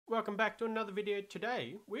Welcome back to another video.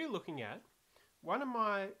 Today we're looking at one of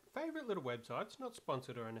my favorite little websites, not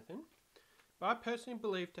sponsored or anything, but I personally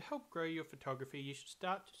believe to help grow your photography you should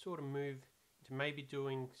start to sort of move to maybe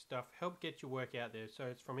doing stuff, help get your work out there. So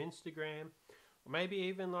it's from Instagram or maybe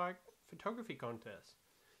even like photography contests.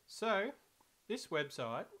 So this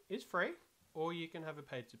website is free or you can have a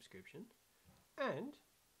paid subscription and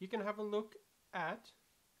you can have a look at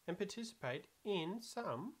and participate in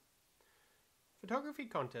some photography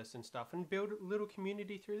contests and stuff and build a little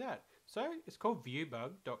community through that. So it's called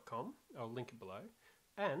viewbug.com. I'll link it below.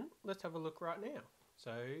 And let's have a look right now.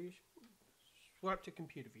 So swipe to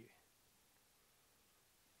computer view.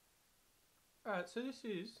 Alright, so this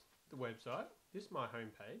is the website. This is my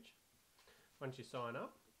homepage. Once you sign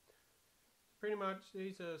up, pretty much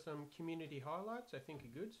these are some community highlights I think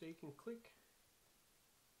are good. So you can click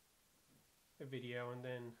a video and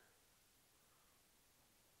then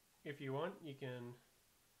if you want, you can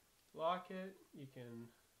like it, you can...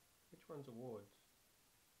 Which one's awards?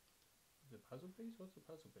 Is it puzzle piece? What's a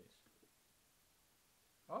puzzle piece?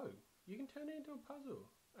 Oh, you can turn it into a puzzle.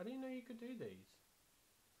 I didn't know you could do these.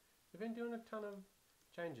 They've been doing a ton of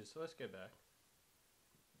changes, so let's go back.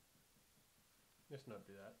 Let's not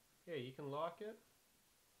do that. Yeah, you can like it.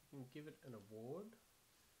 You can give it an award.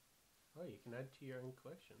 Oh, you can add to your own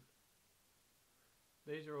collection.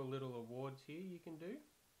 These are all little awards here you can do.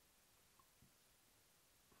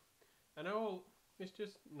 And it's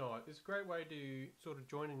just nice. It's a great way to sort of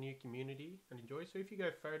join a new community and enjoy. So if you go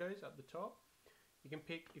photos up the top, you can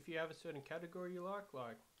pick, if you have a certain category you like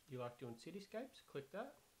you like doing cityscapes, click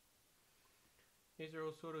that. These are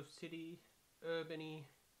all sort of city, urban-y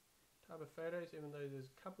type of photos, even though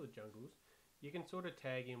there's a couple of jungles. You can sort of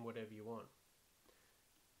tag in whatever you want.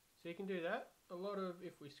 So you can do that.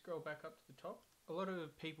 If we scroll back up to the top, a lot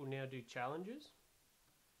of people now do challenges.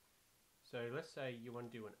 So let's say you want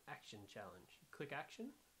to do an action challenge. You click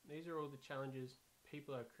action. These are all the challenges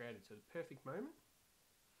people have created. So the perfect moment.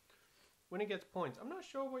 When it gets points, I'm not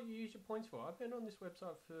sure what you use your points for. I've been on this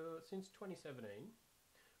website since 2017.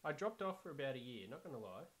 I dropped off for about a year, not going to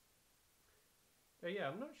lie. But yeah,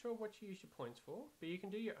 I'm not sure what you use your points for, but you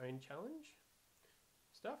can do your own challenge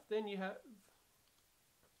stuff. Then you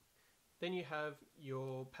have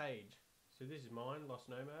your page. So this is mine, Lost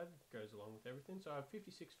Nomad, goes along with everything. So I have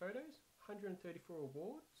 56 photos, 134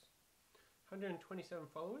 awards, 127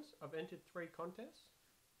 followers. I've entered 3 contests.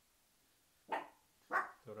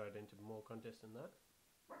 Thought I'd enter more contests than that.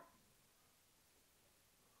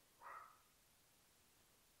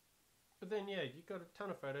 But then yeah, you've got a ton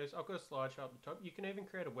of photos. I've got a slideshow at the top. You can even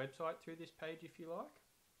create a website through this page if you like.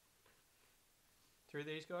 Through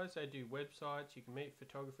these guys, they do websites, you can meet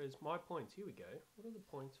photographers. My points, here we go. What are the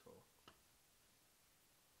points for?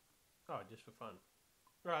 Oh, just for fun.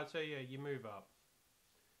 Right, so yeah, you move up.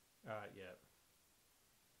 Yeah.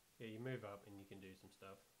 Yeah, you move up and you can do some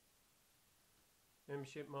stuff.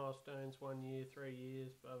 Membership milestones, 1 year, 3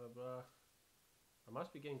 years, blah, blah, blah. I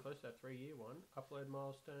must be getting close to that 3-year one. Upload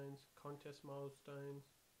milestones, contest milestones.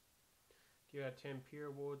 Give out 10 peer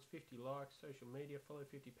awards, 50 likes, social media, follow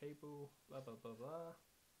 50 people, blah, blah, blah, blah.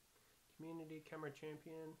 Community, camera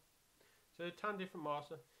champion. So a ton of different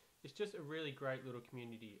milestones. It's just a really great little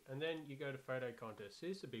community. And then you go to photo contests.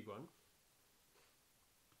 This is a big one.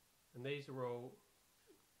 And these are all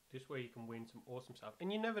just where you can win some awesome stuff.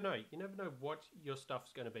 And you never know. You never know what your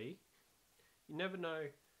stuff's going to be. You never know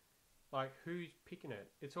like who's picking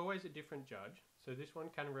it. It's always a different judge. So this one,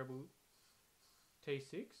 Canon Rebel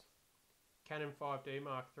T6, Canon 5D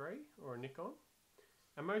Mark III or a Nikon.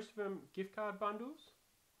 And most of them gift card bundles,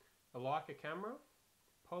 a Leica camera,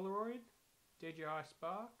 Polaroid, DJI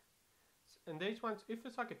Spark. And these ones, if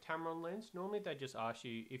it's like a Tamron lens, normally they just ask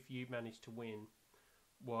you if you manage to win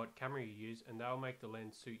what camera you use and they'll make the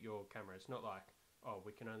lens suit your camera. It's not like, oh,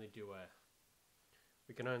 we can only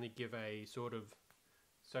give a sort of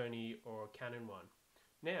Sony or a Canon one.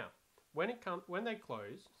 Now, when they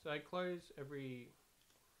close, so they close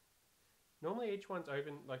normally each one's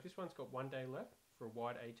open, like this one's got 1 day left for a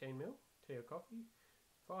wide 18mm, tea or coffee,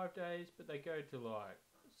 5 days, but they go to like,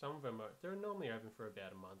 some of them they're normally open for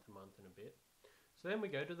about a month and a bit. So then we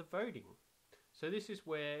go to the voting. So this is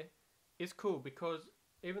where it's cool because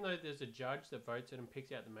even though there's a judge that votes it and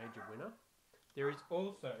picks out the major winner, there is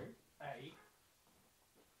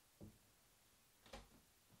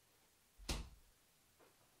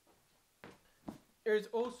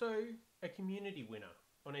also a community winner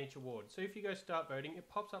on each award. So if you go start voting, it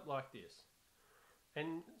pops up like this.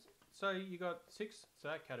 And so you got 6, so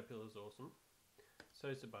that caterpillar is awesome. So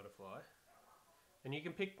is the butterfly. And you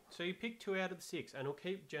can pick, so you pick 2 out of the 6 and it'll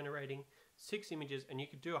keep generating 6 images and you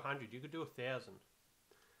could do 100, you could do 1,000.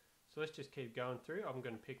 So let's just keep going through. I'm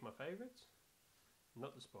going to pick my favourites.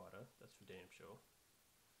 Not the spider, that's for damn sure.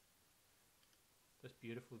 That's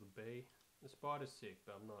beautiful, the bee. The spider's sick,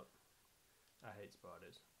 but I hate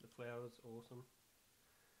spiders. The flower's awesome.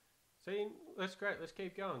 See, that's great, let's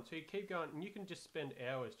keep going. So you keep going, and you can just spend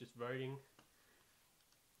hours just voting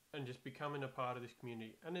and just becoming a part of this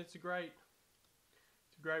community. And it's a great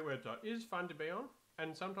website. It is fun to be on,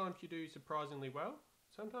 and sometimes you do surprisingly well.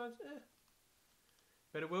 Sometimes,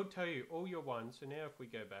 But it will tell you all your ones. So now if we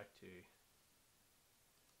go back to,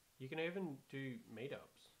 you can even do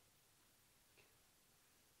meetups.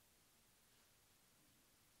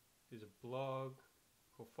 There's a blog,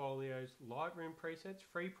 portfolios, Lightroom presets,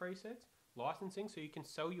 free presets, licensing, so you can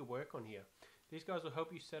sell your work on here. These guys will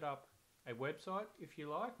help you set up a website if you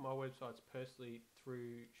like. My website's personally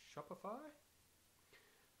through Shopify.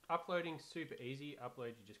 Uploading super easy. Upload,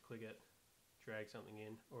 you just click it, drag something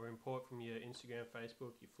in, or import from your Instagram,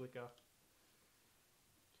 Facebook, your Flickr.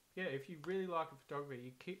 Yeah, if you really like a photography,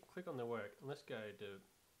 you click on the work. And let's go to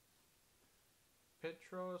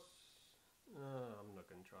Petros. I'm not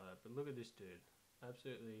going to try that, but look at this dude.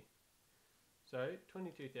 Absolutely. So,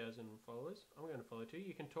 22,000 followers. I'm going to follow too.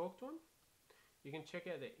 You can talk to them. You can check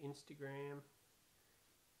out their Instagram,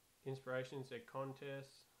 inspirations, their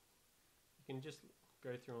contests. You can just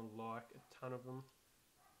go through and like a ton of them.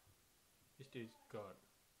 This dude's got,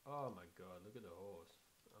 oh my god, look at the horse.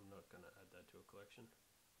 I'm not going to add that to a collection.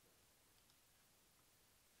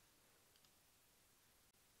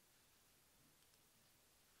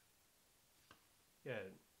 Yeah,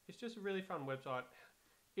 it's just a really fun website.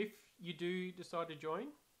 If you do decide to join,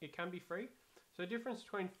 it can be free. So the difference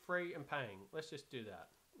between free and paying, let's just do that.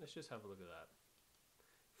 Let's just have a look at that.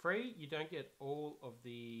 Free, you don't get all of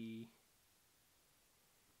these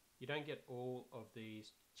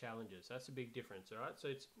challenges. That's a big difference, alright?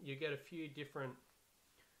 So you get a few different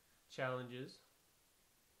challenges.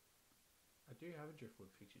 I do have a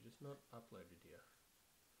driftwood picture, just not uploaded here.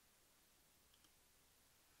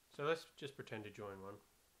 So let's just pretend to join one.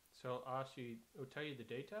 So I'll ask you, it'll tell you the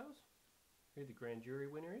details, who the grand jury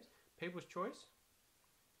winner is, people's choice.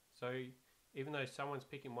 So even though someone's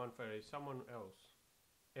picking one photo, someone else,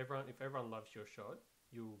 if everyone loves your shot,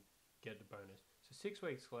 you'll get the bonus. So 6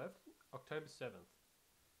 weeks left, October 7th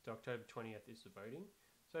to October 20th is the voting.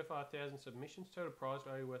 So far 1,000 submissions, total prize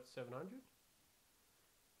value worth 700.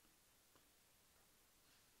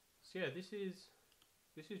 So yeah, this is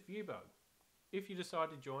Viewbug. If you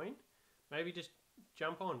decide to join, maybe just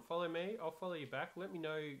jump on, follow me, I'll follow you back, let me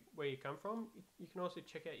know where you come from. You can also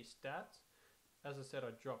check out your stats. As I said,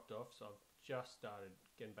 I dropped off, so I've just started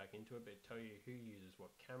getting back into it, but it tell you who uses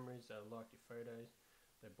what cameras, they like your photos,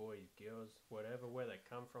 their boys, girls, whatever, where they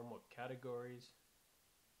come from, what categories.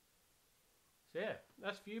 So yeah,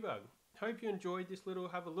 that's Viewbug. Hope you enjoyed this little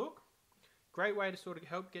have a look. Great way to sort of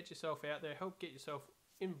help get yourself out there, help get yourself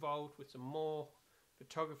involved with some more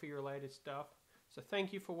photography related stuff. So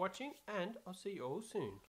thank you for watching, and I'll see you all soon.